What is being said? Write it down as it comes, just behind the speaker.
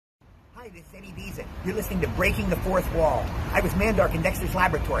Hi, this is Eddie Beeson. You're listening to Breaking the Fourth Wall. I was Mandark in Dexter's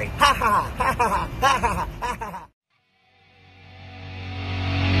Laboratory. Ha ha ha ha ha ha ha ha ha.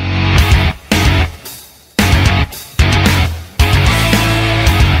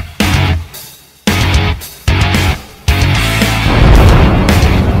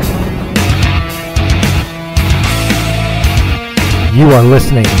 You are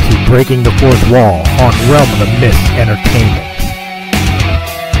listening to Breaking the Fourth Wall on Realm of the Mist Entertainment.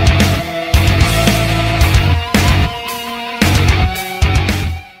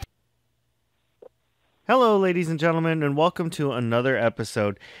 Hello, ladies and gentlemen, and welcome to another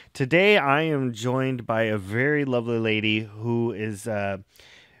episode. Today, I am joined by a very lovely lady who is, well,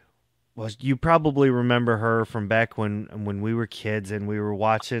 you probably remember her from back when we were kids and we were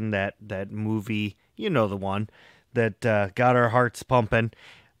watching that movie, you know the one, that got our hearts pumping.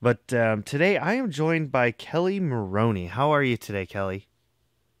 But today, I am joined by Kelli Maroney. How are you today, Kelli?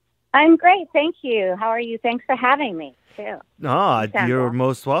 I'm great, thank you. How are you? Thanks for having me, too. You're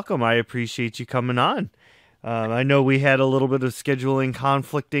most welcome. I appreciate you coming on. I know we had a little bit of scheduling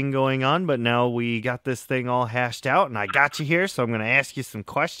conflicting going on, but now we got this thing all hashed out, and I got you here, so I'm going to ask you some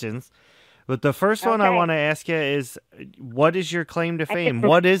questions. But the first one I want to ask you is, what is your claim to fame?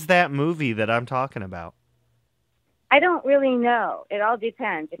 What is that movie that I'm talking about? I don't really know. It all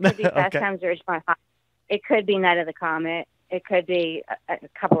depends. It could be Fast Times at Ridgemont High. It could be Night of the Comet. It could be a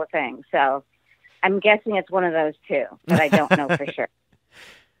couple of things. So I'm guessing it's one of those two, but I don't know for sure.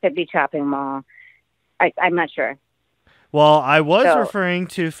 Could be Chopping Mall. I'm not sure. Well, I was referring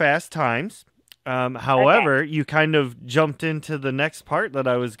to Fast Times. However, you kind of jumped into the next part that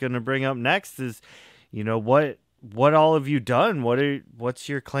I was going to bring up next is, you know, what all have you done? What's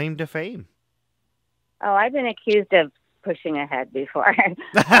your claim to fame? Oh, I've been accused of pushing ahead before.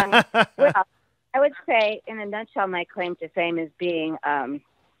 Well, I would say, in a nutshell, my claim to fame is being, what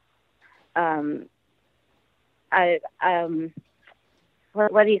do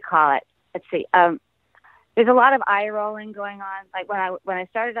you call it? Let's see. There's a lot of eye rolling going on. Like when I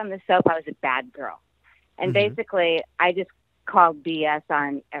started on the soap, I was a bad girl, and basically I just called BS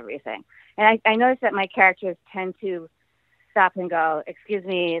on everything. And I noticed that my characters tend to stop and go, "Excuse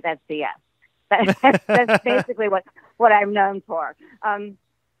me, that's BS." That's basically what I'm known for. So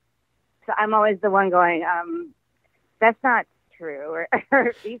I'm always the one going, "That's not true,"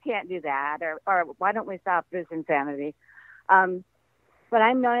 or "You can't do that," or "Why don't we stop this insanity?" But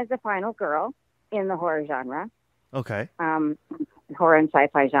I'm known as the final girl in the horror genre. Okay. Horror and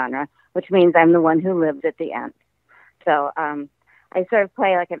sci-fi genre, which means I'm the one who lives at the end. So I sort of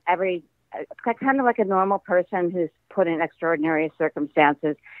play like kind of like a normal person who's put in extraordinary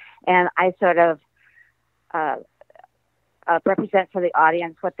circumstances, and I sort of represent for the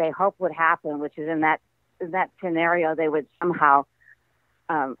audience what they hope would happen, which is in that scenario they would somehow,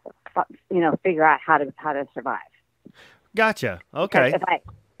 figure out how to survive. Gotcha. Okay.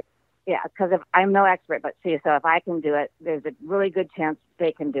 Because I'm no expert, but so if I can do it, there's a really good chance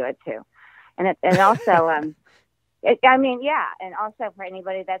they can do it too. And also, and also for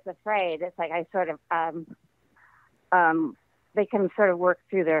anybody that's afraid, it's like I sort of, they can sort of work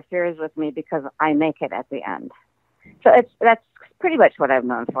through their fears with me because I make it at the end. So that's pretty much what I'm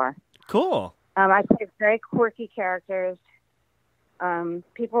known for. Cool. I play very quirky characters.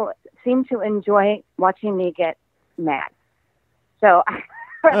 People seem to enjoy watching me get mad. So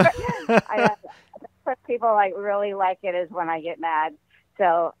what people really like it is when I get mad.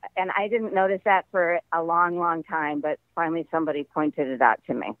 So, and I didn't notice that for a long, long time, but finally somebody pointed it out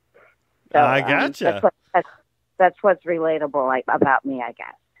to me. So I gotcha. That's what's relatable about me, I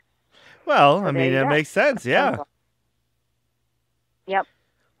guess. Well, so I mean, it makes sense. Yeah. Yep.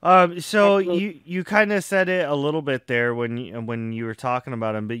 So you kind of said it a little bit there when you were talking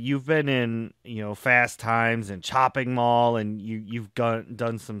about him, but you've been in, Fast Times and Chopping Mall, and you've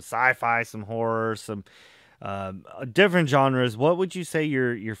done some sci-fi, some horror, some different genres. What would you say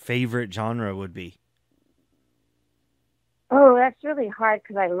your favorite genre would be? Oh, that's really hard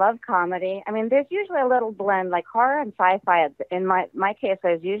because I love comedy. I mean, there's usually a little blend, like horror and sci-fi. In my case,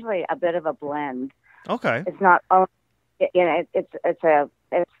 there's usually a bit of a blend. Okay. It's not, it's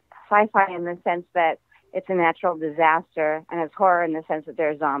sci-fi in the sense that it's a natural disaster, and it's horror in the sense that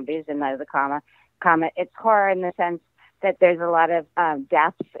there's zombies in Night of the Comet. It's horror in the sense that there's a lot of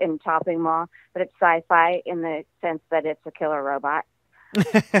deaths in Chopping Mall, but it's sci-fi in the sense that it's a killer robot.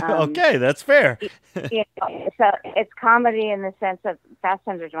 Okay, that's fair. So it's comedy in the sense of Fast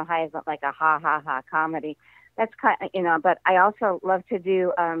Times at Ridgemont High is not like a ha ha ha comedy. That's kind of, but I also love to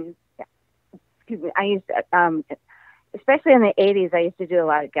do. I used to, especially in the 80s, I used to do a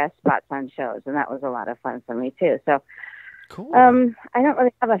lot of guest spots on shows, and that was a lot of fun for me too. So Cool. I don't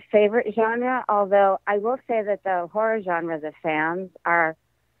really have a favorite genre, although I will say that the horror genre, the fans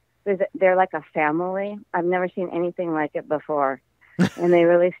they're like a family. I've never seen anything like it before, and they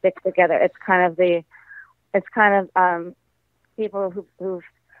really stick together. It's kind of people who've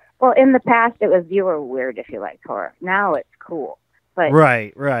well, in the past it was you were weird if you liked horror. Now it's cool, but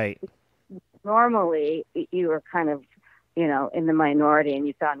right. normally you were kind of, in the minority, and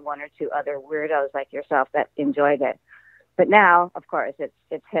you found one or two other weirdos like yourself that enjoyed it. But now, of course,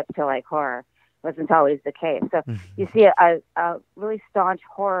 it's hip to like horror. Wasn't always the case. So you see a really staunch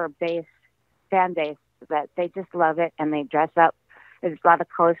horror-based fan base that they just love it, and they dress up. There's a lot of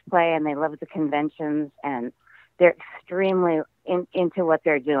cosplay, and they love the conventions, and they're extremely into what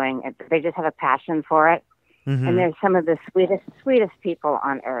they're doing. They just have a passion for it. Mm-hmm. And they're some of the sweetest people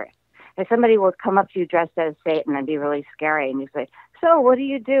on earth. If somebody will come up to you dressed as Satan and be really scary, and you say, "So, what do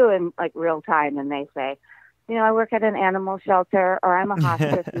you do in like real time?" And they say, "I work at an animal shelter, or I'm a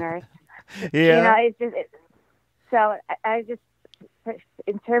hospice nurse." Yeah. So I just,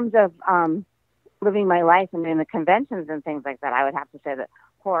 in terms of living my life and doing the conventions and things like that, I would have to say that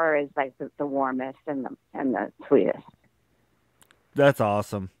horror is like the warmest and the sweetest. That's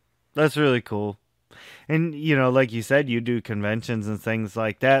awesome. That's really cool. And, like you said, you do conventions and things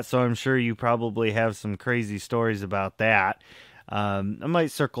like that, so I'm sure you probably have some crazy stories about that. I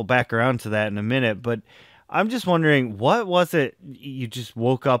might circle back around to that in a minute, but I'm just wondering, what was it you just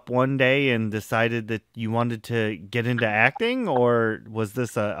woke up one day and decided that you wanted to get into acting, or was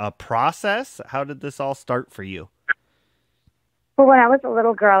this a process? How did this all start for you? Well, when I was a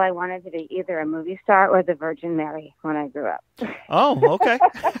little girl, I wanted to be either a movie star or the Virgin Mary when I grew up. Oh, okay.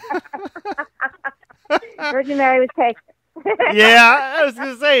 Virgin Mary was taken. Yeah, I was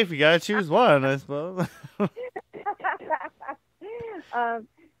going to say, if you got to choose one, I suppose.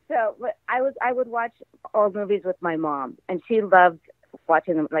 So I would watch old movies with my mom, and she loved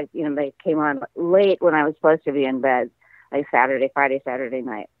watching them. Like, they came on late when I was supposed to be in bed, like Friday, Saturday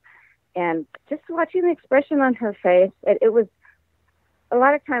night. And just watching the expression on her face, it was, a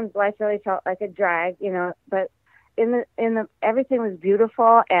lot of times life really felt like a drag, but in the everything was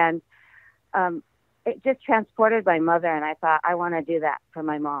beautiful, and it just transported my mother, and I thought, I want to do that for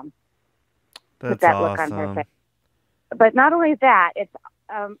my mom. That's Put that awesome. look on her face. But not only that, it's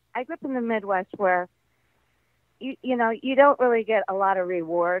I grew up in the Midwest where you don't really get a lot of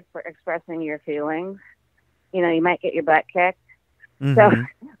reward for expressing your feelings. You might get your butt kicked. Mm-hmm. So,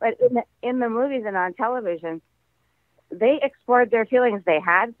 but in the movies and on television, they explored their feelings. They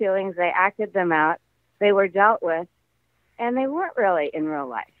had feelings. They acted them out. They were dealt with, and they weren't really in real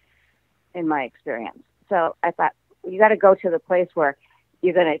life, in my experience. So I thought, you got to go to the place where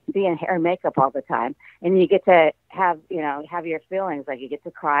you're going to be in hair and makeup all the time, and you get to have your feelings. Like, you get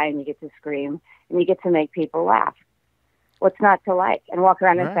to cry, and you get to scream, and you get to make people laugh. What's not to like? And walk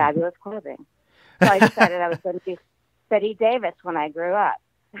around in fabulous clothing. So I decided I was going to be Betty Davis when I grew up.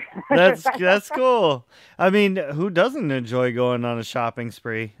 That's cool. I mean, who doesn't enjoy going on a shopping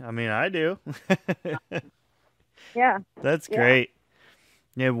spree? I mean, I do. Yeah. That's great.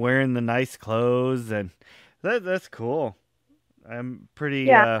 Yeah, wearing the nice clothes, and that's cool. I'm pretty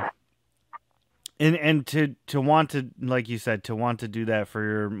and to want to, like you said, to want to do that for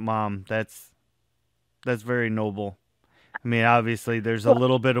your mom, that's very noble. I mean, obviously there's a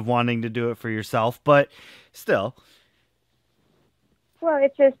little bit of wanting to do it for yourself, but still. Well,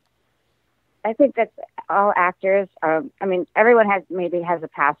 it's just, I think that all actors, I mean, everyone has a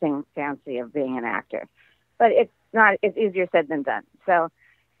passing fancy of being an actor, but it's easier said than done. So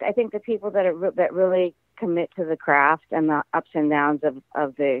I think the people that really commit to the craft and the ups and downs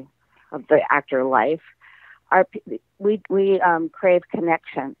of the actor life we crave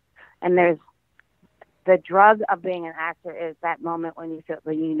connection. And there's the drug of being an actor is that moment when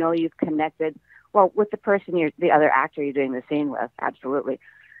you've connected, well, with the person the other actor you're doing the scene with, absolutely.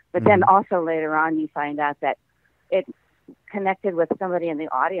 But then also later on you find out that it connected with somebody in the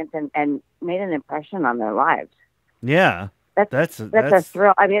audience and made an impression on their lives. Yeah. That's a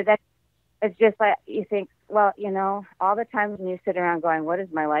thrill. I mean, it's just like you think, well, all the times when you sit around going, what is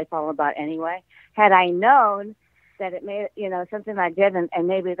my life all about anyway? Had I known that it made, something I did and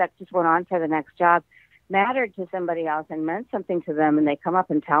maybe that just went on to the next job mattered to somebody else and meant something to them, and they come up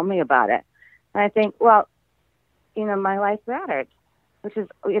and tell me about it. And I think, well, my life mattered, which is,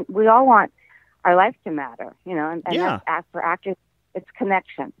 we all want our life to matter, and that's, for actors, it's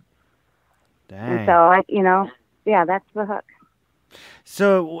connection. Dang. And so that's the hook.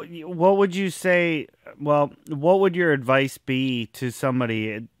 So what would you say, what would your advice be to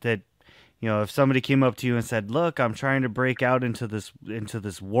somebody that, you know, if somebody came up to you and said, "Look, I'm trying to break out into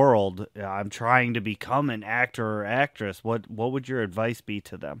this world. I'm trying to become an actor or actress," what would your advice be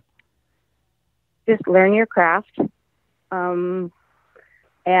to them? Just learn your craft. And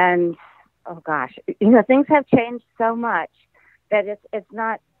oh gosh, you know, things have changed so much that it's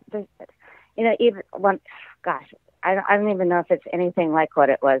not, you know, even one, gosh, I don't even know if it's anything like what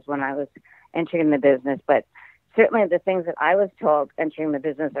it was when I was entering the business, but certainly the things that I was told entering the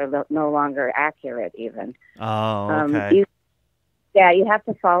business are no longer accurate even. Oh, okay. You have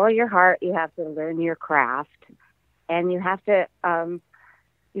to follow your heart. You have to learn your craft, and you have to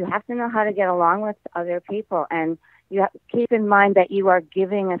know how to get along with other people. And you have to keep in mind that you are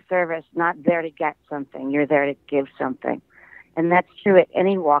giving a service, not there to get something. You're there to give something. And that's true at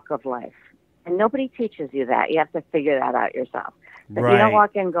any walk of life. And nobody teaches you that. You have to figure that out yourself. But right. You don't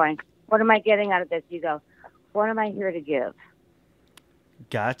walk in going, what am I getting out of this? You go, what am I here to give?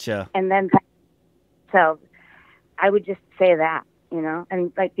 Gotcha. And then, so I would just say that, you know,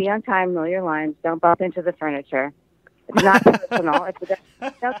 and like be on time, know your lines, don't bump into the furniture. It's not personal. If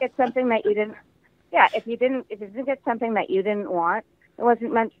you don't get something that you didn't, if you didn't get something that you didn't want, it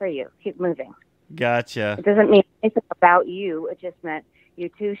wasn't meant for you. Keep moving. Gotcha. It doesn't mean anything about you. It just meant you're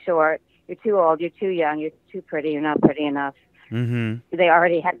too short, you're too old, you're too young, you're too pretty, you're not pretty enough. Mm-hmm. They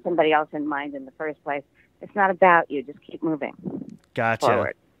already had somebody else in mind in the first place. It's not about you. Just keep moving. Gotcha.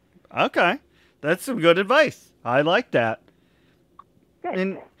 Forward. Okay. That's some good advice. I like that. Good.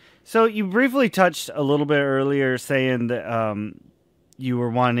 And so you briefly touched a little bit earlier saying that you were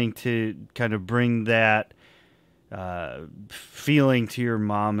wanting to kind of bring that feeling to your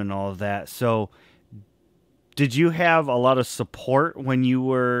mom and all of that. So did you have a lot of support when you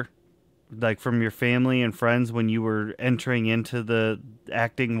were, like, from your family and friends when you were entering into the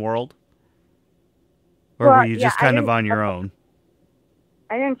acting world? Or were you just kind of on your own?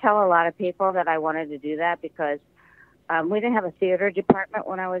 I didn't tell a lot of people that I wanted to do that because we didn't have a theater department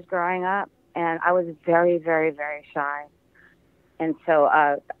when I was growing up, and I was very, very, very shy. And so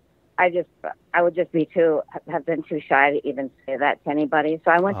I would just have been too shy to even say that to anybody. So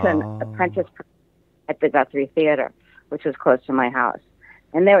I went to an apprentice at the Guthrie Theater, which was close to my house.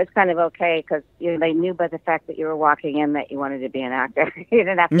 And there it was kind of okay because, you know, they knew by the fact that you were walking in that you wanted to be an actor. You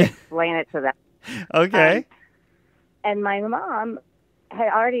didn't have to explain it to them. Okay. And my mom had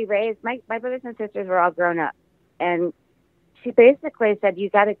already raised, my brothers and sisters were all grown up. And she basically said, you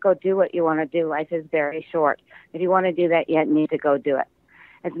got to go do what you want to do. Life is very short. If you want to do that, you need to go do it.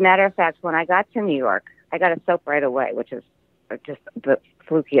 As a matter of fact, when I got to New York, I got a soap right away, which is just the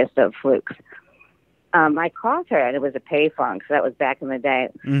flukiest of flukes. I called her, and it was a payphone, because that was back in the day.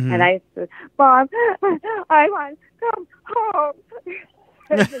 Mm-hmm. And I said, Mom, I want to come home.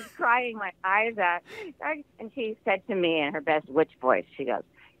 I was just crying my eyes out. And she said to me in her best witch voice, she goes,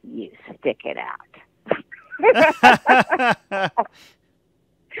 you stick it out.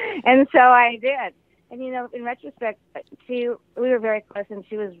 And so I did. And, you know, in retrospect, we were very close, and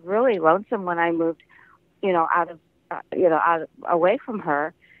she was really lonesome when I moved, you know, away from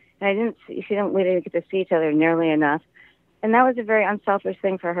her. And we didn't get to see each other nearly enough. And that was a very unselfish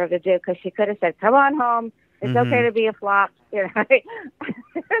thing for her to do, because she could have said, come on home. It's okay to be a flop. You know,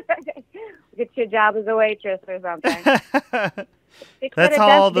 get your job as a waitress or something. That's how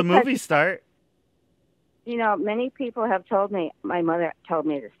all the movies start. You know, many people have told me, my mother told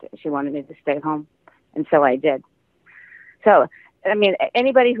me she wanted me to stay home. And so I did. So, I mean,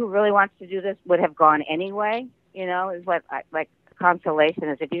 anybody who really wants to do this would have gone anyway, you know, is what consolation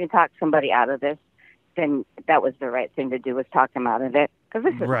is. If you can talk somebody out of this, then that was the right thing to do, was talk them out of it. Because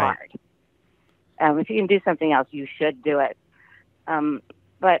this is hard. If you can do something else, you should do it.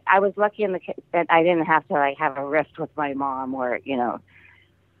 But I was lucky that I didn't have to have a rift with my mom where, you know,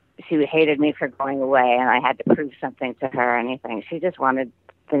 she hated me for going away and I had to prove something to her or anything. She just wanted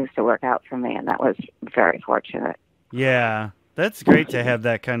things to work out for me, and that was very fortunate. Yeah, that's great to have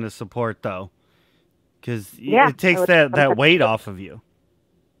that kind of support, though, because it takes that weight off of you.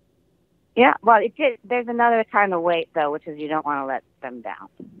 Yeah, well, it did. There's another kind of weight, though, which is you don't want to let them down.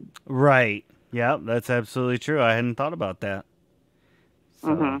 Right. Yeah, that's absolutely true. I hadn't thought about that.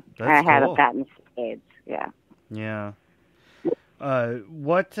 So, that's I had cool. that in spades. Yeah. Yeah.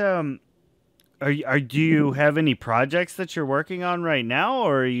 What do you have any projects that you're working on right now,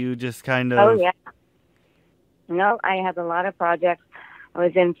 or are you just kind of? Oh yeah. No, I have a lot of projects. I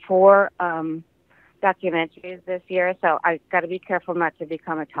was in 4 documentaries this year, so I got to be careful not to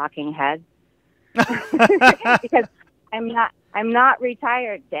become a talking head because I'm not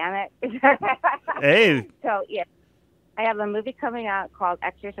retired. Damn it. Hey. So yeah, I have a movie coming out called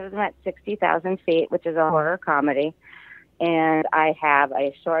Exorcism at 60,000 Feet, which is a horror comedy. and I have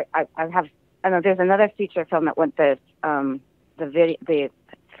a short. I have. I know there's another feature film that went the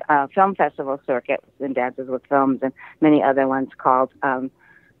film festival circuit in Dances with Films and many other ones called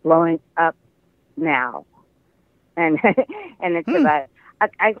Blowing Up Now, and and it's about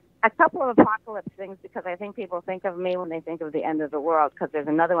a couple of apocalypse things, because I think people think of me when they think of the end of the world, because there's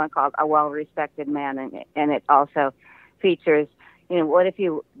another one called A Well-Respected Man, and it also features, what if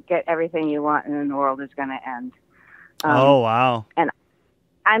you get everything you want and then the world is going to end. Oh, wow. And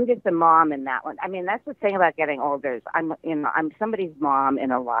I'm just a mom in that one. I mean, that's the thing about getting older. Is I'm somebody's mom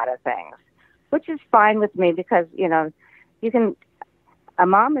in a lot of things, which is fine with me, because, a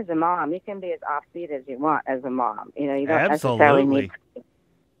mom is a mom. You can be as offbeat as you want as a mom. You don't necessarily need.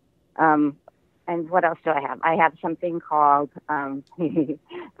 And what else do I have? I have something called the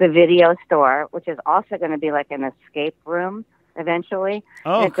Video Store, which is also going to be like an escape room eventually.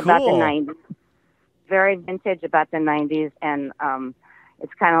 Oh, and it's cool. about the 90s. Very vintage, about the 90s, and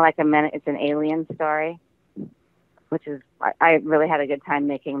it's kind of like it's an alien story, which is, I really had a good time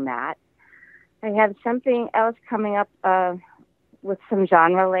making that. I have something else coming up with some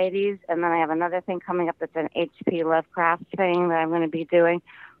genre ladies, and then I have another thing coming up that's an H.P. Lovecraft thing that I'm going to be doing,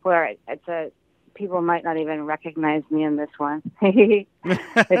 where people might not even recognize me in this one, which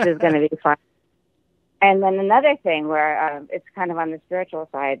is going to be fun. And then another thing where it's kind of on the spiritual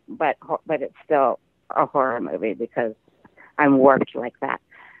side, but it's still a horror movie because I'm warped like that.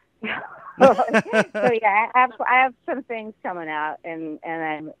 So yeah, I have some things coming out, and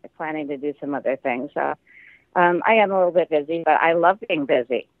I'm planning to do some other things. So I am a little bit busy, but I love being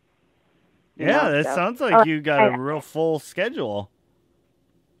busy. Yeah, that sounds like you got a real full schedule.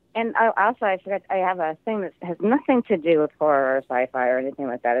 And I forgot, I have a thing that has nothing to do with horror or sci-fi or anything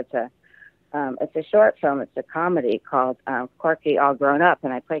like that. It's a short film. It's a comedy called Corky All Grown Up,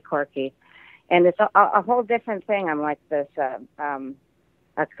 and I play Corky. And it's a whole different thing. I'm like this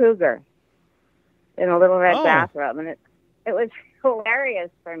a cougar in a little red bathrobe, and it was hilarious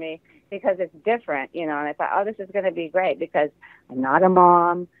for me because it's different, and I thought, this is going to be great because I'm not a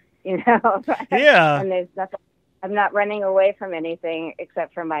mom, Yeah. And there's nothing. I'm not running away from anything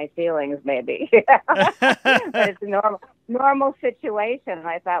except for my feelings, maybe. But it's a normal situation. And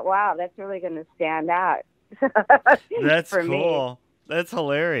I thought, wow, that's really going to stand out. That's for cool. Me. That's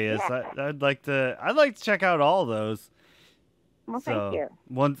hilarious. Yeah. I'd like to check out all those. Well, thank you.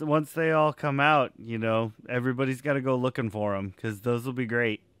 Once they all come out, everybody's got to go looking for them because those will be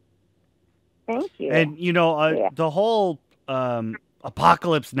great. Thank you. And the whole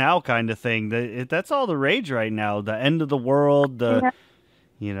apocalypse now kind of thing, that's all the rage right now. The end of the world,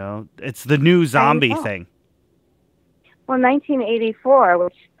 it's the new zombie thing. Well, 1984,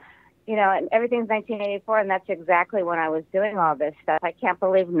 which, and everything's 1984, and that's exactly when I was doing all this stuff. I can't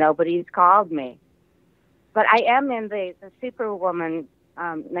believe nobody's called me. But I am in the Superwoman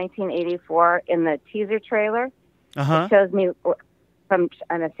 1984 in the teaser trailer. Uh-huh. It shows me on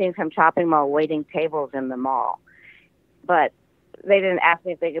a scene from Chopping Mall waiting tables in the mall. But they didn't ask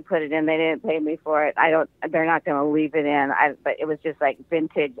me if they could put it in. They didn't pay me for it. They're not going to leave it in. But it was just like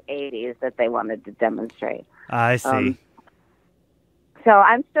vintage 80s that they wanted to demonstrate. I see. So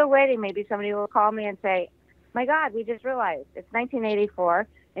I'm still waiting. Maybe somebody will call me and say, my God, we just realized it's 1984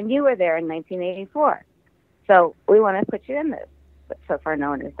 and you were there in 1984. So we want to put you in this. But so far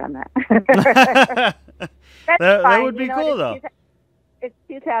no one has done that. That would be cool though. It's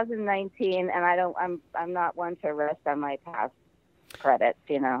 2019 and I'm not one to rest on my past credits,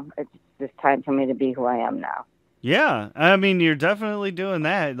 It's just time for me to be who I am now. Yeah, I mean, you're definitely doing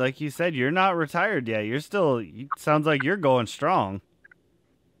that. Like you said, you're not retired yet. You're still, sounds like you're going strong.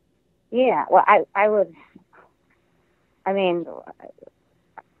 Yeah, well,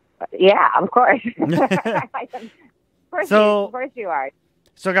 yeah, of course. Of course you are.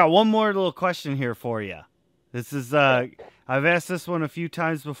 So I got one more little question here for you. This is, I've asked this one a few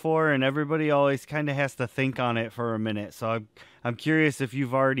times before, and everybody always kind of has to think on it for a minute. So I'm curious if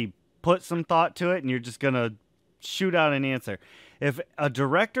you've already put some thought to it and you're just going to shoot out an answer. If a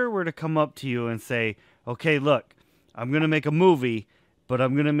director were to come up to you and say, okay, look, I'm going to make a movie, but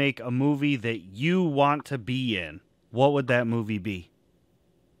I'm going to make a movie that you want to be in, what would that movie be?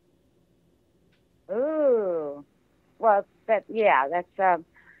 Ooh, well, that's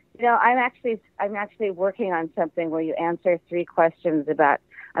I'm actually working on something where you answer 3 questions about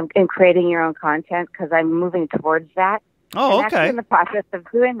and creating your own content because I'm moving towards that. Oh, I'm okay. actually in the process of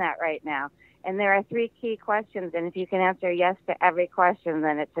doing that right now. And there are 3 key questions, and if you can answer yes to every question,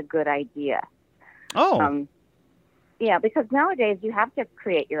 then it's a good idea. Oh. Yeah, because nowadays you have to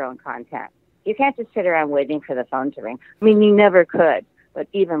create your own content. You can't just sit around waiting for the phone to ring. I mean, you never could, but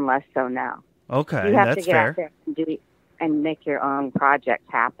even less so now. Okay, you have that's to get fair. out there and make your own projects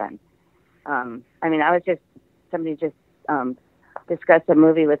happen. I mean, somebody just discussed a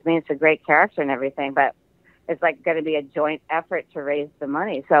movie with me. It's a great character and everything, but it's like going to be a joint effort to raise the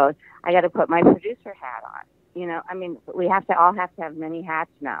money. So I got to put my producer hat on. You know, I mean, we all have to have many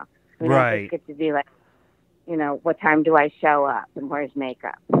hats now. We don't just get to be like, you know, what time do I show up and where's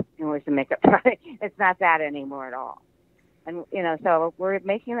makeup and where's the makeup product? It's not that anymore at all. And, you know, so we're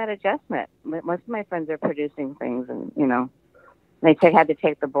making that adjustment. Most of my friends are producing things and, you know, had to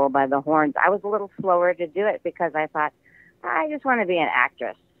take the bull by the horns. I was a little slower to do it because I thought, I just want to be an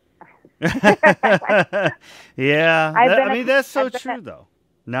actress. Yeah. I mean, that's so true, though.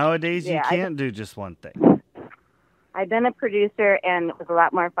 Nowadays, you can't do just one thing. I've been a producer, and it was a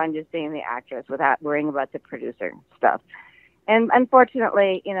lot more fun just being the actress without worrying about the producer stuff. And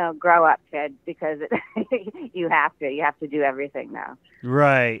unfortunately, you know, grow up, kid, because you have to do everything now.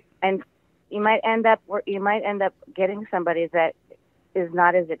 Right. And you might end up getting somebody that is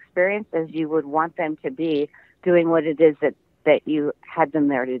not as experienced as you would want them to be doing what it is that you had them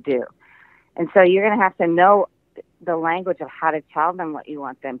there to do. And so you're going to have to know the language of how to tell them what you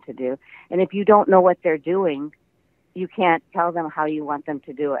want them to do. And if you don't know what they're doing, you can't tell them how you want them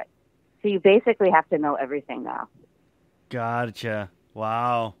to do it. So you basically have to know everything now. Gotcha.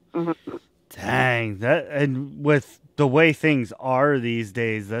 Wow. Mm-hmm. Dang. And with the way things are these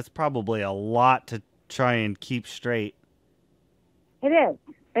days, that's probably a lot to try and keep straight. It is.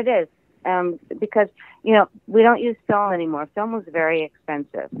 Because, you know, we don't use film anymore. Film was very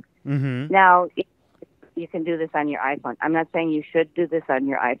expensive. Mm-hmm. Now, you can do this on your iPhone. I'm not saying you should do this on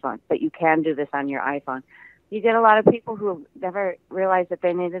your iPhone, but you can do this on your iPhone. You get a lot of people who never realized that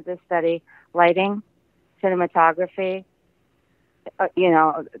they needed to study lighting, cinematography, you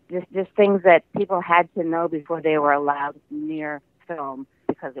know, just things that people had to know before they were allowed near film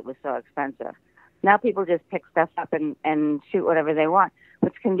because it was so expensive. Now people just pick stuff up and shoot whatever they want,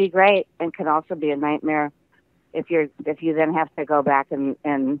 which can be great and can also be a nightmare if you then have to go back and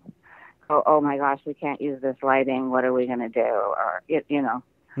go, oh my gosh, we can't use this lighting. What are we going to do? Or, you know.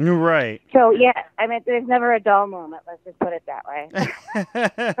 Right. So, yeah, I mean, there's never a dull moment. Let's just put it that way.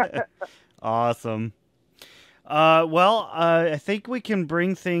 Awesome. Well, I think we can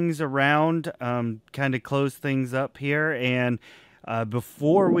bring things around, kind of close things up here. And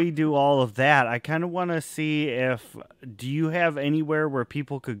before we do all of that, I kind of want to see do you have anywhere where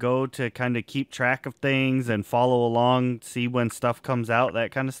people could go to kind of keep track of things and follow along, see when stuff comes out,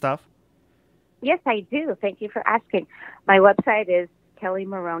 that kind of stuff? Yes, I do. Thank you for asking. My website is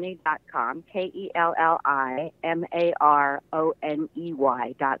KelliMaroney.com,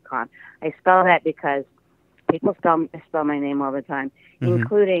 KelliMaroney.com. I spell that because people misspell my name all the time,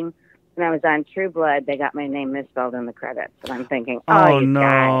 including when I was on True Blood, they got my name misspelled in the credits. And I'm thinking, oh you no.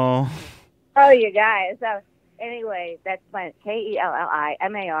 guys. Oh, you guys. So anyway, that's my KelliMaroney,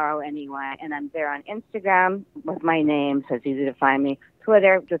 and I'm there on Instagram with my name, so it's easy to find me.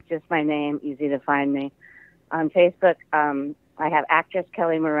 Twitter with just my name, easy to find me. On Facebook, I have actress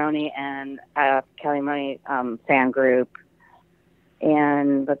Kelli Maroney and Kelli Maroney fan group.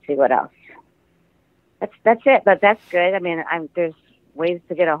 And let's see what else. That's it, but that's good. I mean, there's ways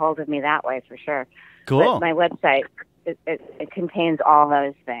to get a hold of me that way for sure. Cool. But my website, it contains all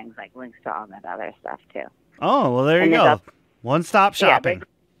those things, like links to all that other stuff too. Oh, well, there you go. One-stop shopping. Yeah,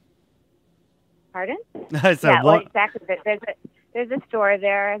 pardon? I said, yeah, well, exactly. There's a store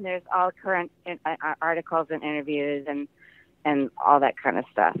there, and there's all current articles and interviews and all that kind of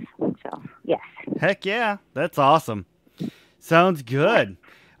stuff. So, yes. Heck yeah. That's awesome. Sounds good.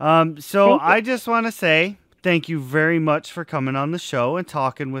 So I just want to say thank you very much for coming on the show and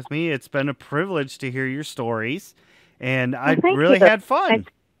talking with me. It's been a privilege to hear your stories, and I really had fun.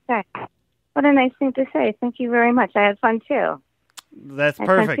 What a nice thing to say. Thank you very much. I had fun, too. That's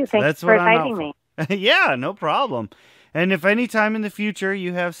perfect. Thanks for inviting me. Yeah, no problem. And if any time in the future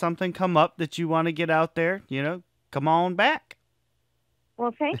you have something come up that you want to get out there, you know, come on back.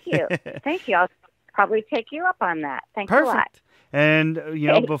 Well, thank you. Thank you. I'll probably take you up on that. Thanks a lot. And, you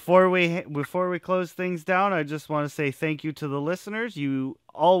know, before we close things down, I just want to say thank you to the listeners. You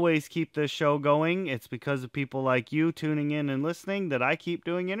always keep this show going. It's because of people like you tuning in and listening that I keep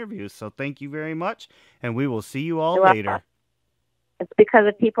doing interviews. So thank you very much, and we will see you all later. It's because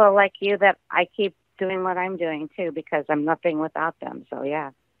of people like you that I keep doing what I'm doing, too, because I'm nothing without them. So,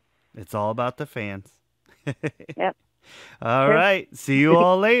 yeah. It's all about the fans. Yep. All right. See you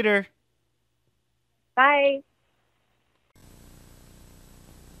all later. Bye.